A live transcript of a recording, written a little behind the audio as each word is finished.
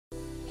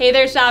Hey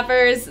there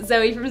shoppers,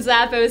 Zoe from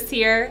Zappos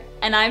here,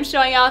 and I'm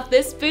showing off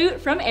this boot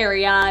from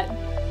Ariat.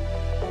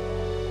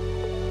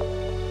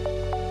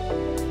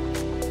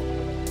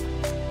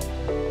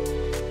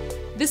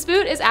 This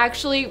boot is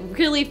actually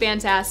really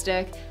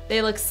fantastic.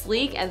 They look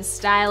sleek and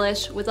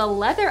stylish with a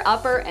leather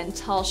upper and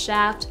tall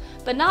shaft,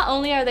 but not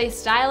only are they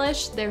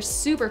stylish, they're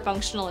super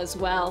functional as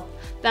well.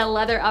 That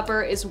leather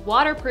upper is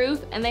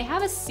waterproof and they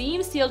have a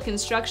seam-sealed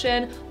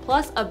construction,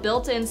 plus a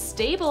built-in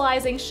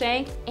stabilizing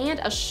shank and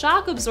a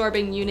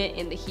shock-absorbing unit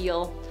in the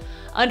heel.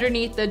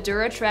 Underneath, the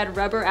DuraTread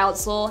rubber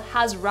outsole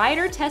has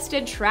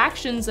rider-tested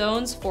traction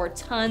zones for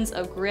tons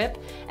of grip,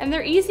 and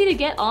they're easy to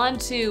get on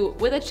too,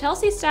 with a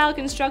Chelsea-style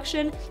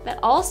construction that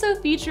also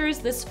features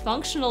this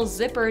functional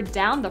zipper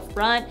down the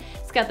front.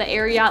 It's got the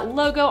Ariat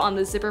logo on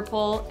the zipper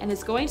pull, and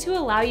it's going to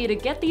allow you to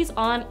get these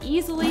on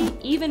easily,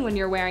 even when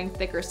you're wearing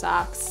thicker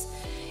socks.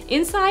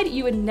 Inside,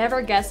 you would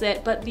never guess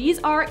it, but these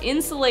are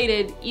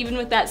insulated. Even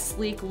with that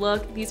sleek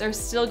look, these are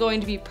still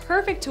going to be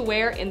perfect to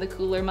wear in the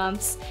cooler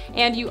months.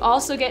 And you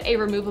also get a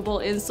removable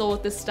insole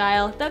with this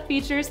style that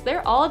features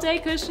their all-day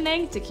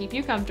cushioning to keep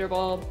you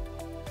comfortable.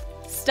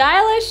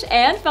 Stylish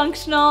and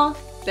functional,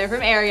 they're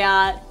from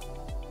Ariat.